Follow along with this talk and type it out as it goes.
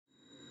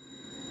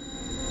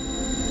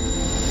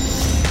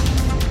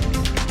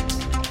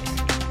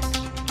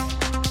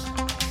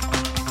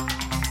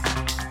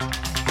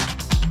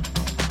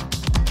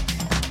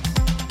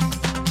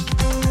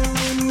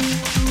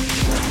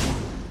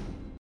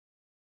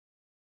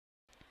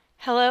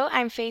Hello,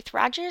 I'm Faith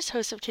Rogers,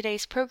 host of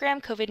today's program,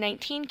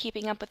 COVID-19,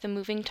 Keeping Up with the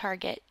Moving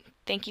Target.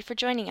 Thank you for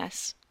joining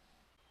us.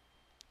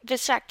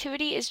 This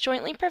activity is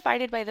jointly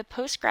provided by the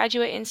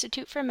Postgraduate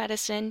Institute for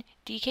Medicine,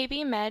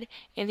 DKB Med,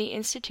 and the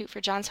Institute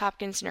for Johns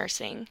Hopkins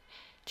Nursing.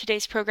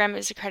 Today's program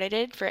is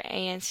accredited for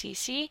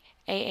ANCC,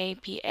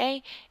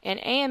 AAPA,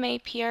 and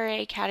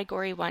AMA-PRA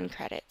Category 1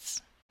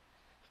 credits.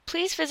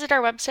 Please visit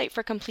our website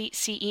for complete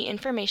CE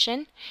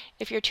information.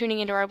 If you're tuning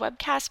into our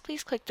webcast,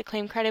 please click the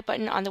Claim Credit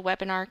button on the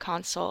webinar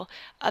console.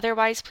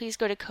 Otherwise, please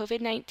go to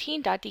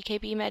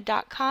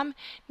covid19.dkbmed.com,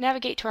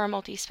 navigate to our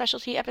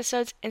multi-specialty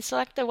episodes, and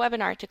select the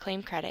webinar to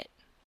claim credit.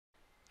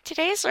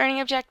 Today's learning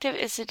objective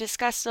is to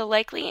discuss the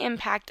likely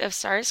impact of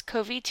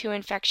SARS-CoV-2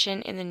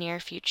 infection in the near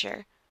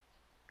future.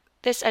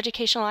 This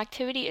educational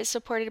activity is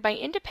supported by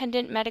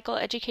independent medical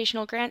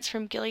educational grants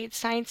from Gilead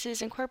Sciences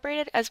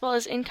Incorporated, as well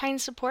as in-kind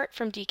support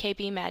from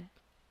DKB Med.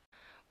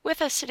 With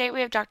us today,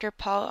 we have Dr.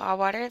 Paul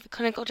Auwaerter, the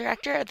Clinical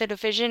Director of the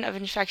Division of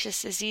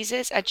Infectious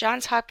Diseases at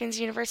Johns Hopkins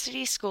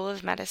University School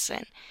of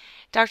Medicine.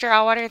 Dr.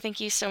 Auwaerter,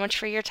 thank you so much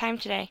for your time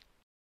today.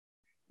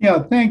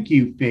 Yeah, thank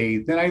you,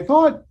 Faith. And I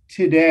thought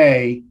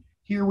today,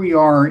 here we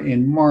are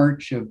in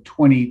March of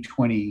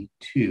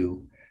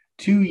 2022,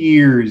 2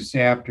 years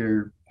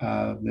after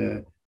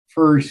the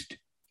first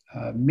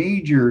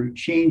major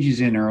changes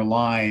in our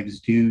lives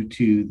due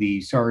to the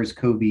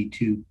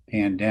SARS-CoV-2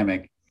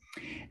 pandemic.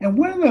 And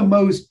one of the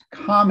most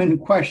common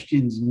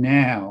questions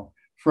now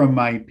from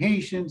my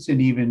patients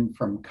and even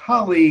from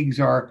colleagues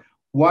are,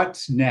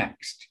 what's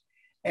next?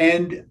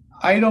 And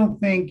I don't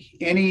think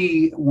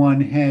anyone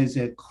has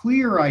a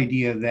clear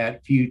idea of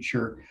that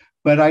future,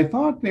 but I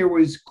thought there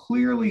was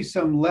clearly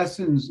some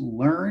lessons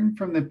learned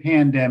from the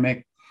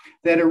pandemic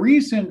that a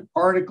recent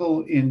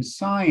article in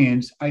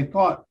Science I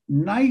thought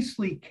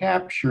nicely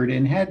captured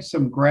and had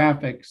some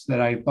graphics that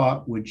I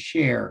thought would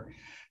share,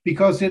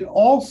 because it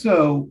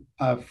also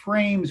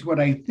frames what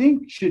I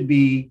think should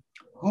be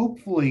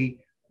hopefully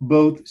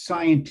both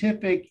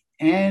scientific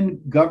and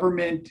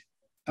government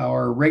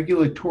or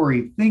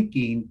regulatory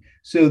thinking,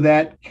 so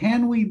that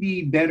can we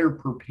be better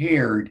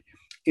prepared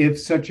if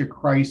such a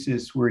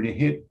crisis were to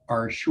hit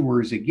our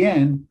shores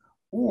again,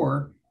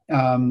 or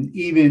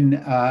even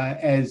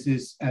as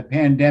this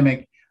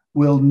pandemic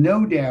will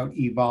no doubt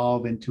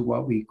evolve into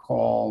what we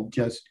call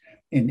just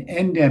an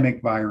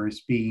endemic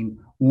virus, being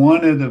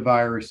one of the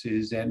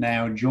viruses that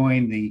now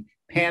join the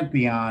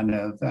pantheon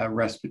of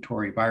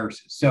respiratory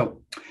viruses.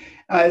 So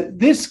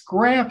this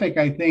graphic,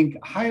 I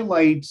think,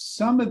 highlights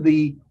some of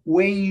the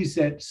ways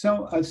that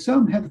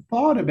some have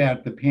thought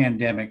about the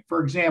pandemic.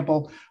 For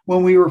example,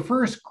 when we were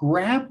first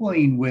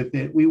grappling with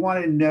it, we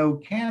wanted to know,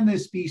 can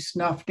this be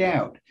snuffed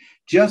out?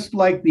 Just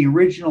like the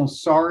original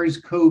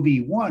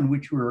SARS-CoV-1,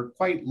 which we were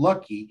quite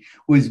lucky,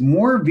 was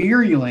more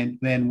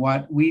virulent than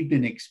what we've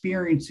been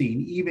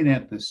experiencing even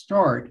at the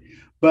start.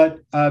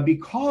 But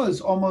because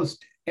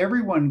almost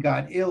everyone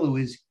got ill, it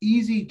was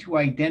easy to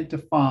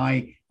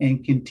identify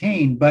and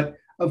contain. But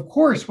of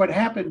course, what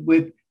happened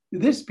with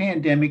this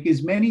pandemic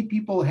is many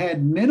people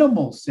had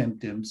minimal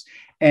symptoms.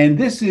 And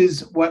this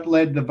is what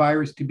led the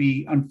virus to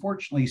be,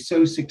 unfortunately,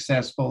 so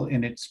successful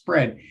in its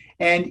spread.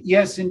 And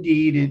yes,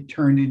 indeed, it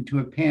turned into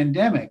a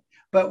pandemic.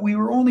 But we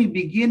were only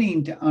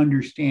beginning to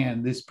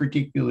understand this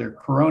particular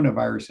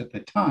coronavirus at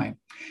the time.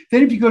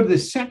 Then if you go to the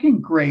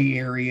second gray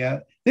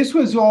area, this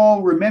was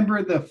all,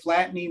 remember the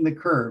flattening the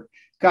curve.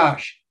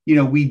 Gosh,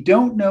 we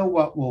don't know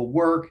what will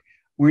work.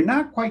 We're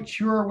not quite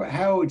sure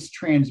how it's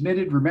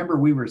transmitted. Remember,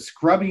 we were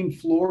scrubbing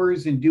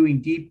floors and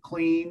doing deep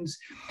cleans.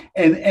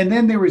 And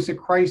then there was a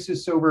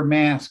crisis over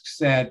masks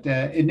that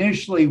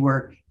initially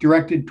were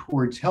directed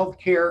towards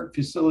healthcare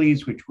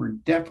facilities, which were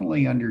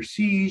definitely under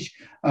siege,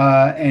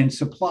 and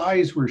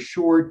supplies were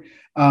short.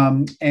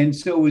 And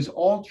so it was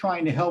all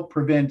trying to help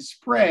prevent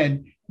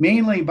spread,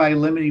 mainly by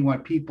limiting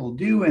what people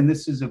do. And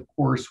this is, of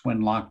course,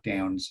 when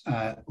lockdowns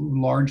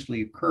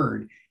largely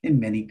occurred in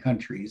many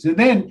countries. And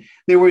then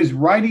there was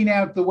riding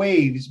out the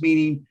waves,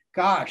 meaning,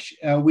 gosh,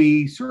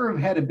 we sort of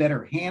had a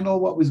better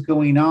handle what was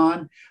going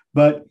on.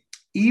 But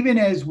even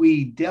as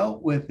we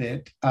dealt with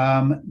it,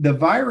 the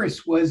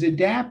virus was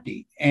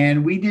adapting,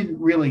 and we didn't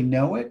really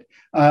know it,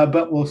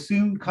 but we'll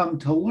soon come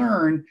to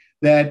learn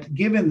that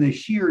given the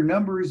sheer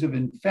numbers of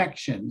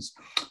infections,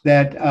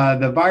 that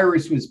the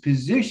virus was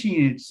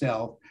positioning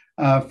itself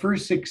for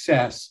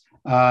success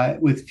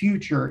with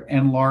future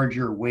and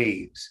larger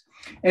waves.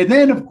 And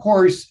then, of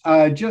course,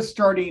 just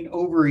starting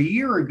over a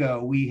year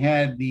ago, we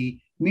had the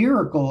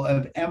miracle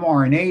of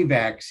mRNA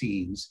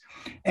vaccines,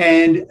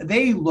 and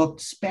they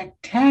looked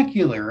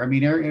spectacular. I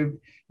mean,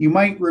 you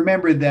might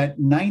remember that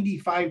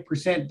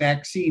 95%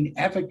 vaccine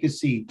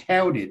efficacy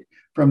touted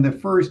from the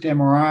first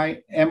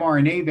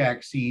mRNA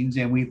vaccines,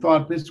 and we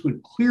thought this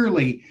would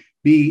clearly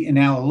be an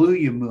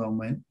hallelujah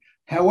moment.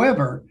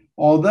 However,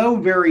 although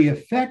very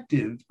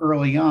effective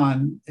early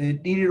on,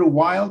 it needed a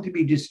while to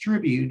be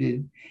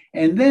distributed.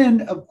 And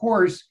then, of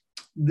course,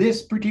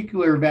 this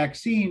particular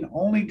vaccine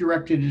only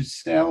directed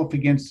itself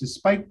against the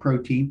spike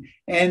protein,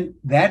 and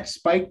that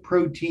spike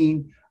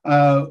protein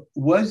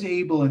was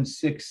able in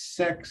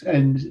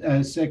succession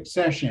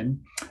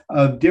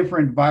of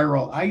different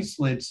viral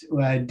isolates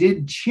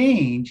did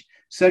change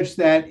such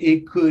that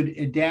it could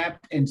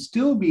adapt and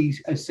still be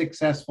a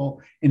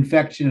successful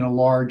infection in a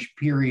large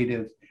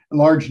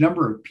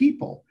number of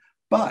people.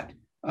 But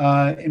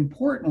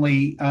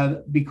importantly,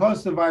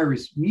 because the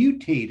virus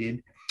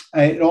mutated,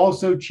 it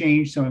also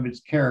changed some of its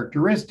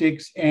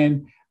characteristics.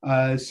 And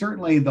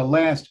certainly the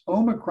last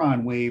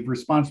Omicron wave,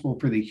 responsible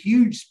for the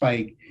huge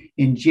spike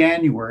in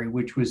January,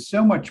 which was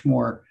so much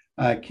more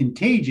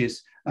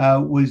contagious,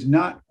 was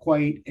not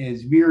quite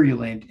as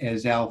virulent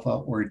as Alpha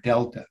or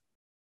Delta.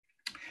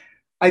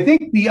 I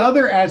think the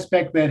other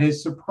aspect that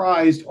has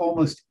surprised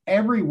almost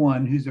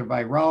everyone who's a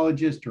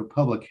virologist or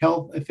public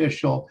health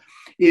official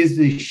is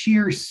the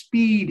sheer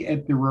speed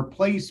at the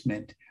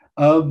replacement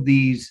of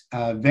these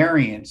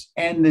variants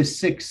and the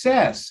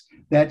success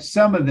that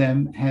some of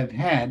them have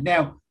had.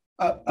 Now,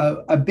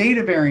 a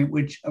beta variant,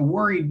 which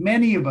worried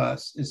many of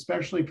us,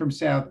 especially from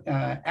South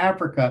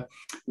Africa,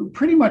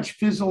 pretty much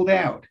fizzled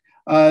out.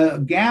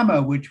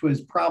 Gamma, which was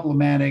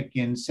problematic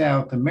in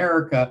South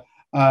America,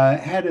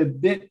 had a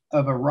bit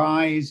of a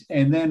rise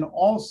and then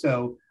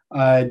also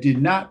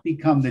did not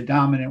become the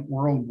dominant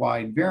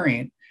worldwide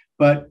variant.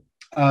 But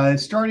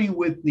starting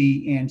with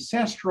the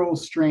ancestral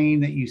strain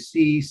that you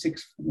see,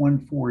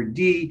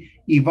 614D,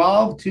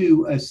 evolved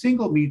to a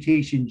single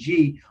mutation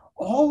G.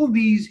 All of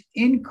these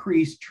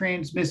increased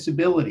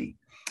transmissibility.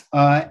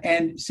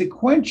 And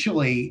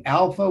sequentially,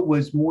 Alpha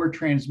was more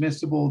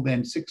transmissible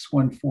than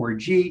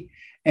 614G,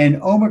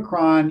 and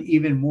Omicron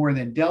even more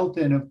than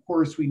Delta. And of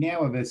course, we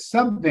now have a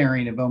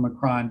subvariant of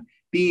Omicron,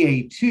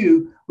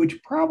 BA2,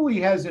 which probably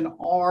has an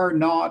R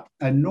naught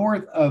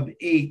north of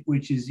 8,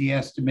 which is the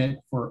estimate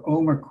for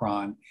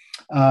Omicron.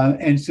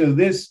 And so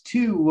this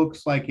too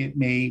looks like it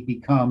may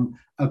become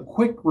a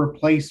quick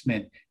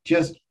replacement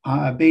just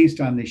based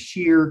on the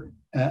sheer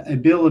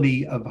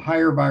ability of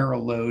higher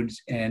viral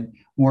loads and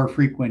more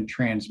frequent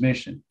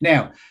transmission.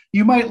 Now,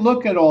 you might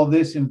look at all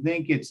this and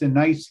think it's a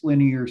nice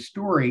linear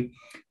story,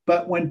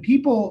 but when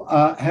people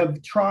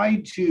have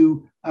tried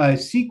to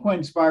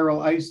sequence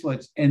viral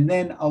isolates and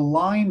then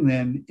align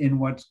them in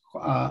what's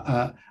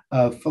a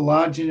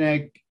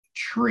phylogenetic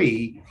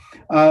tree,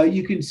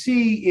 you can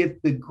see if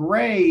the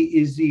gray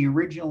is the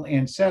original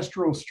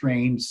ancestral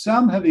strain,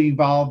 some have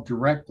evolved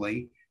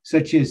directly,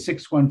 such as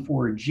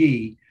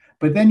 614G,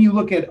 but then you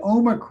look at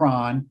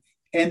Omicron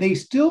and they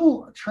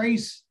still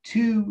trace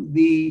to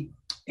the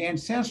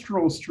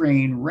ancestral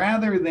strain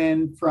rather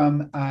than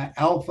from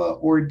Alpha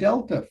or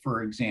Delta,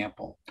 for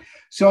example.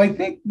 So I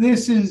think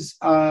this is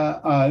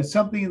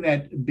something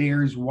that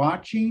bears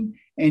watching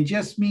and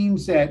just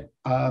means that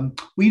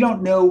we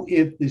don't know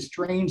if the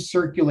strains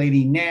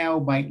circulating now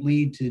might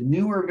lead to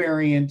newer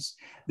variants.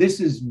 This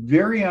is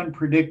very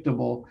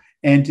unpredictable.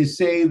 And to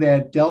say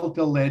that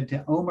Delta led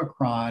to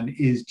Omicron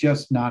is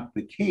just not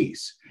the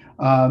case.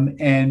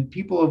 And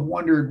people have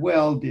wondered,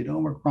 well, did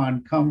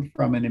Omicron come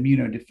from an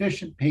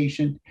immunodeficient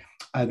patient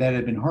that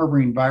had been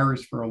harboring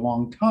virus for a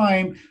long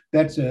time?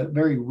 That's a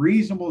very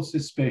reasonable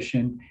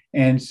suspicion.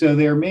 And so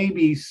there may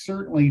be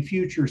certainly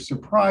future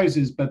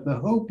surprises, but the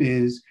hope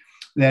is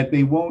that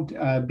they won't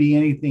be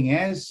anything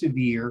as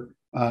severe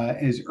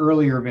as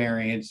earlier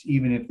variants,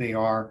 even if they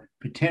are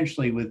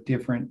potentially with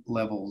different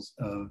levels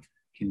of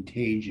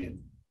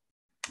contagion.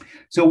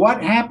 So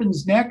what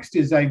happens next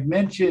is, I've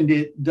mentioned,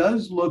 it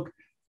does look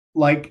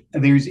like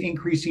there's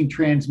increasing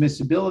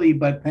transmissibility,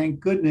 but thank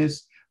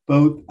goodness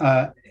both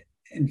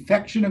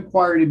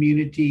infection-acquired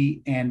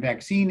immunity and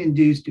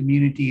vaccine-induced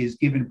immunity is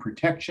given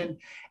protection.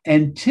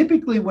 And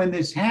typically when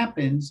this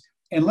happens,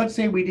 and let's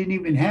say we didn't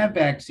even have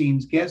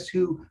vaccines, guess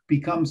who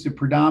becomes the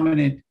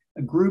predominant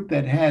group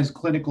that has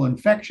clinical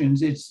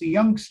infections? It's the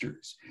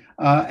youngsters.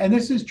 And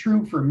this is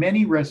true for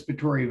many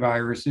respiratory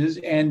viruses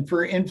and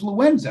for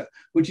influenza,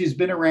 which has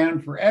been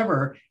around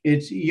forever.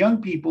 It's young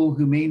people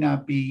who may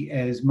not be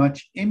as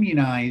much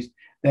immunized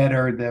that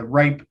are the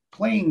ripe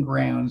playing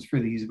grounds for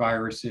these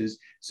viruses.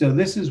 So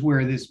this is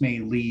where this may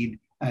lead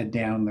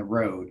down the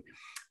road.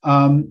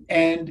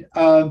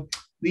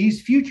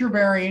 These future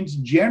variants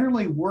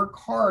generally work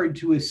hard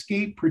to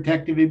escape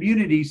protective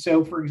immunity.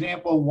 So, for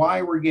example,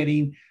 why we're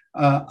getting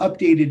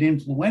updated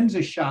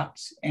influenza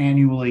shots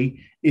annually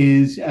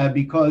is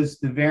because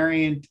the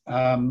variant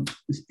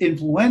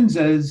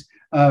influenzas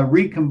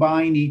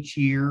recombine each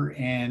year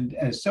and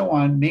so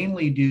on,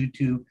 mainly due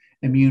to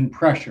immune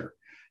pressure.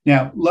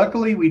 Now,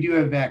 luckily, we do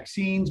have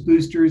vaccines,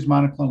 boosters,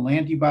 monoclonal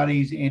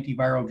antibodies,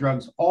 antiviral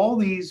drugs. All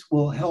these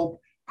will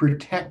help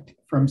protect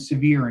from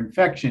severe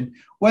infection.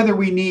 Whether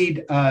we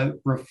need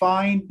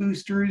refined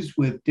boosters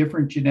with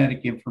different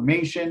genetic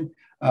information,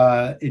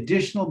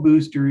 additional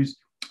boosters,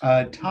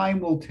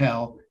 time will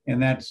tell,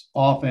 and that's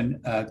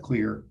often a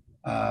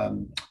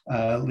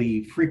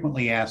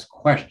frequently asked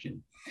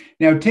question.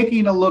 Now,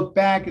 taking a look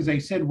back, as I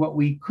said, what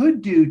we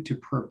could do to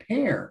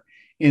prepare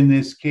in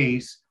this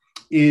case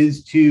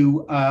is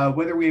to,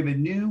 whether we have a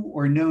new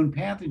or known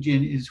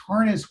pathogen, is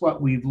harness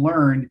what we've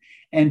learned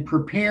and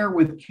prepare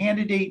with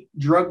candidate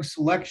drug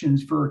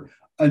selections for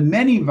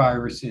many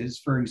viruses,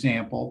 for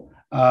example.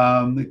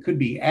 It could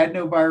be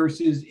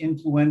adenoviruses,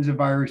 influenza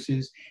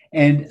viruses,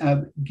 and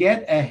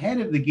get ahead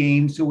of the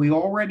game so we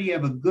already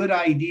have a good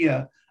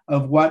idea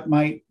of what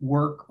might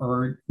work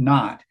or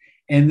not.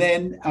 And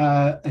then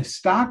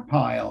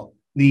stockpile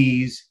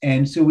these,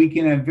 and so we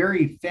can have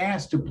very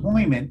fast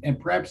deployment and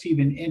perhaps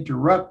even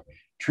interrupt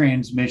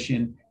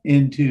transmission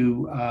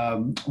into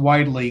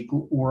widely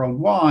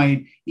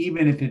worldwide,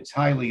 even if it's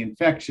highly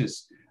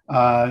infectious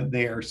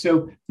there.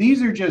 So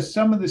these are just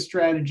some of the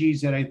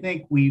strategies that I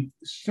think we've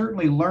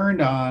certainly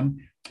leaned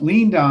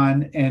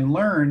on and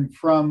learned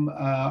from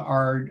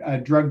our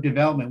drug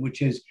development, which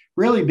has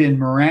really been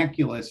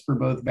miraculous for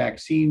both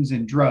vaccines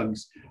and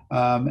drugs.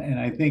 And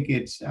I think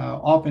it's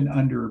often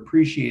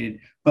underappreciated,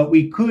 but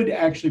we could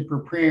actually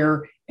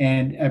prepare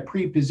and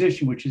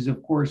pre-position, which is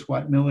of course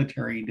what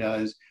military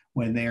does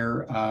when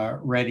they're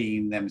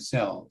readying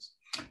themselves.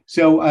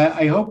 So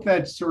I hope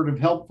that's sort of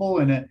helpful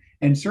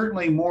and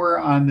certainly more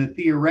on the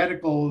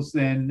theoreticals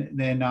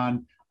than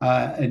on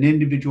an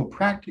individual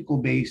practical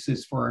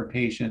basis for our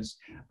patients.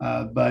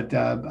 But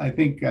I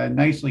think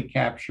nicely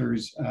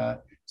captures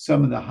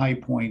some of the high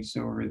points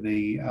over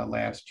the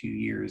last 2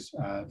 years,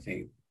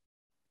 Faith.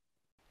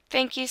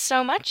 Thank you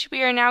so much.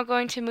 We are now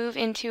going to move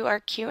into our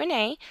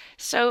Q&A.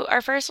 So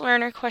our first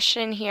learner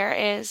question here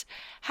is,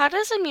 how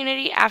does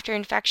immunity after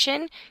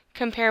infection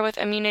compare with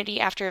immunity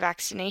after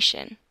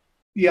vaccination?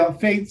 Yeah,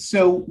 Faith.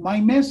 So my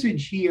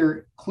message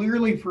here,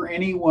 clearly for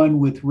anyone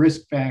with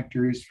risk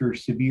factors for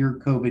severe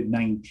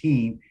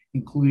COVID-19,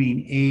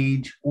 including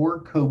age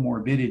or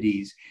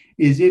comorbidities,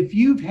 is if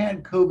you've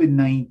had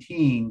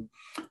COVID-19,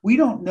 we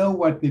don't know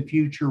what the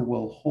future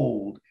will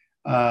hold,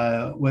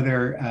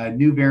 whether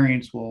new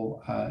variants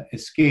will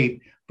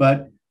escape,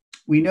 but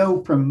we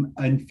know from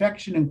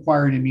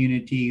infection-acquired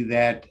immunity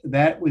that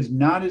that was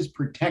not as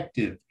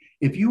protective.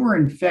 If you were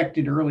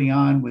infected early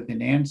on with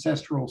an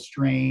ancestral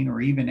strain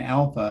or even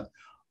alpha,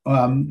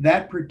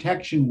 that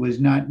protection was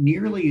not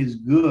nearly as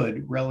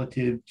good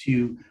relative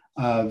to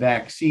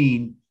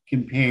vaccine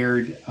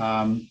compared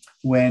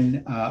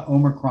when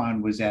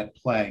Omicron was at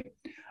play.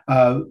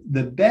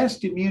 The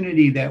best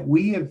immunity that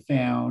we have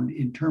found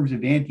in terms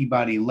of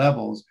antibody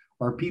levels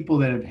are people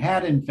that have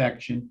had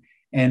infection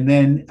and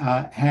then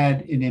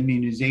had an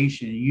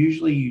immunization.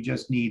 Usually you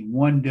just need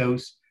one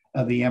dose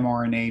of the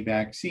mRNA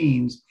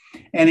vaccines.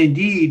 And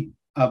indeed,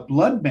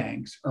 blood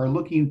banks are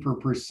looking for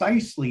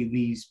precisely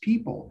these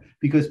people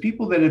because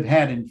people that have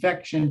had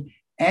infection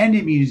and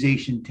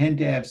immunization tend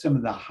to have some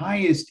of the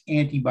highest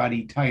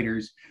antibody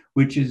titers,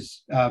 which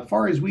is,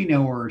 far as we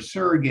know, are a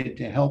surrogate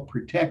to help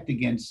protect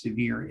against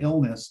severe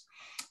illness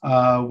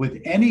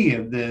with any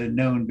of the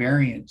known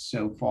variants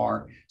so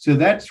far. So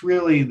that's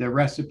really the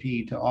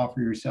recipe to offer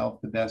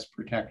yourself the best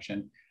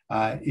protection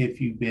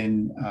if you've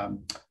been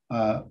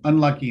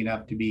unlucky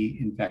enough to be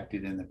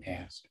infected in the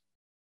past.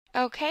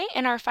 Okay,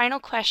 and our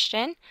final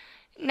question.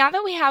 Now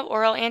that we have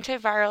oral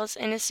antivirals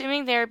and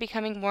assuming they are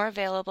becoming more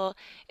available,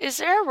 is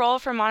there a role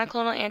for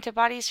monoclonal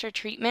antibodies for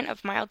treatment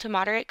of mild to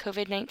moderate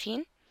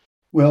COVID-19?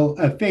 Well,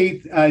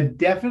 Faith,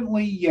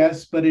 definitely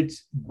yes, but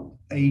it's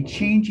a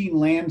changing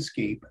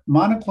landscape.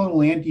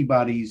 Monoclonal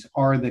antibodies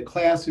are the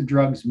class of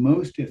drugs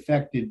most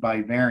affected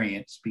by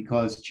variants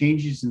because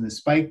changes in the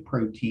spike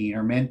protein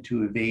are meant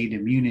to evade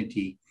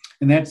immunity.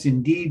 And that's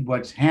indeed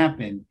what's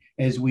happened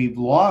as we've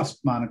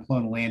lost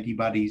monoclonal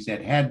antibodies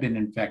that had been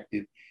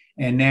infected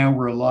and now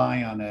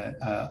rely on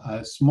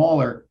a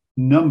smaller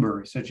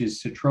number, such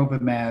as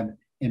sotrovimab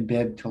and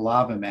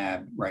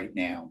bebtelovimab right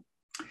now.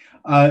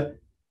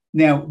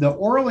 Now, the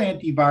oral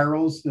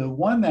antivirals, the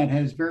one that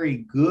has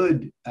very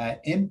good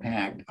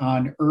impact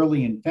on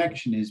early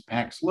infection is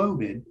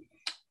Paxlovid.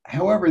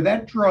 However,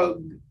 that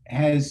drug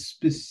has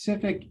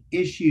specific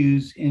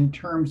issues in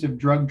terms of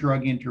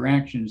drug-drug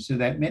interactions, so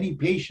that many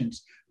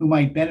patients who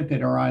might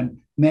benefit are on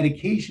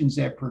medications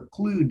that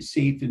preclude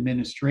safe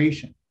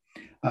administration.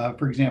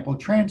 For example,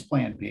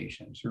 transplant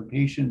patients or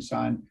patients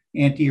on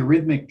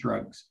antiarrhythmic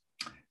drugs.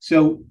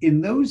 So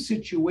in those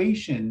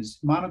situations,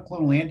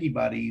 monoclonal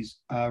antibodies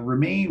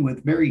remain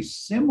with very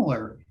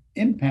similar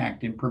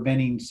impact in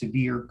preventing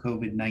severe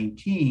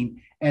COVID-19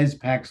 as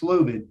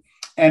Paxlovid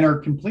and are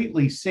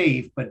completely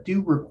safe, but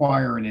do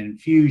require an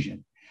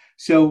infusion.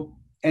 So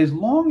as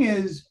long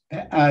as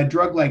a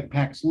drug like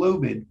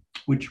Paxlovid,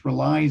 which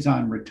relies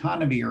on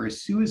ritonavir, a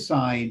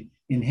suicide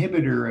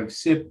inhibitor of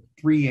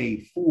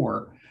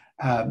CYP3A4,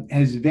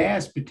 has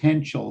vast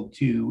potential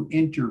to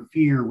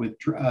interfere with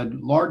a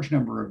large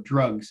number of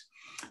drugs.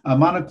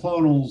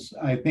 Monoclonals,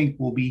 I think,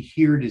 will be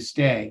here to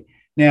stay.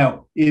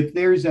 Now, if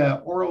there's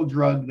an oral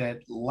drug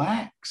that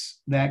lacks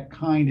that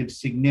kind of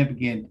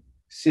significant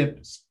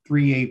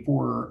CYP3A4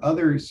 or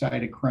other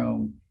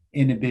cytochrome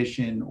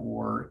inhibition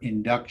or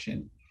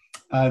induction,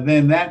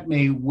 then that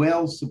may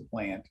well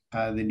supplant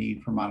the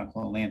need for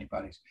monoclonal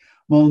antibodies.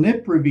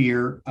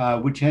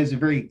 Molnupiravir, which has a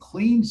very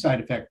clean side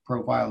effect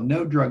profile,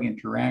 no drug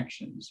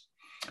interactions,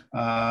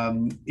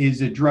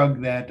 is a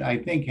drug that I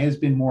think has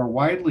been more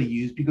widely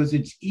used because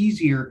it's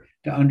easier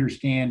to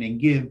understand and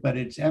give, but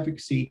its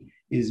efficacy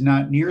is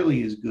not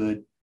nearly as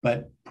good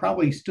but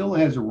probably still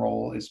has a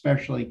role,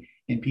 especially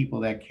in people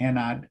that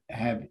cannot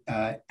have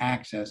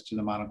access to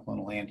the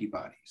monoclonal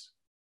antibodies.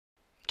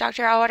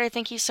 Dr. Auwaerter,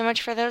 thank you so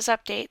much for those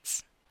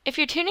updates. If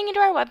you're tuning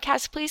into our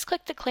webcast, please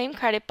click the Claim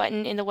Credit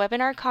button in the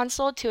webinar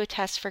console to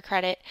attest for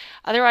credit.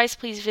 Otherwise,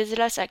 please visit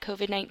us at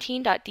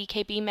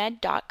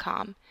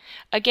covid19.dkbmed.com.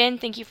 Again,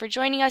 thank you for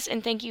joining us,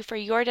 and thank you for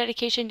your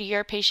dedication to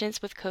your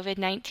patients with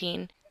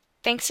COVID-19.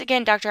 Thanks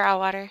again, Dr.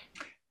 Auwaerter.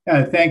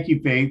 Thank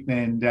you, Faith,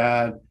 and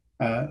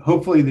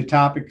hopefully the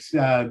topics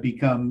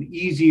become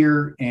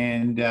easier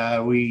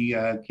and we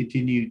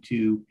continue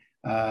to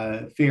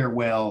fare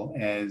well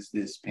as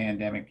this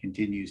pandemic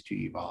continues to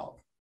evolve.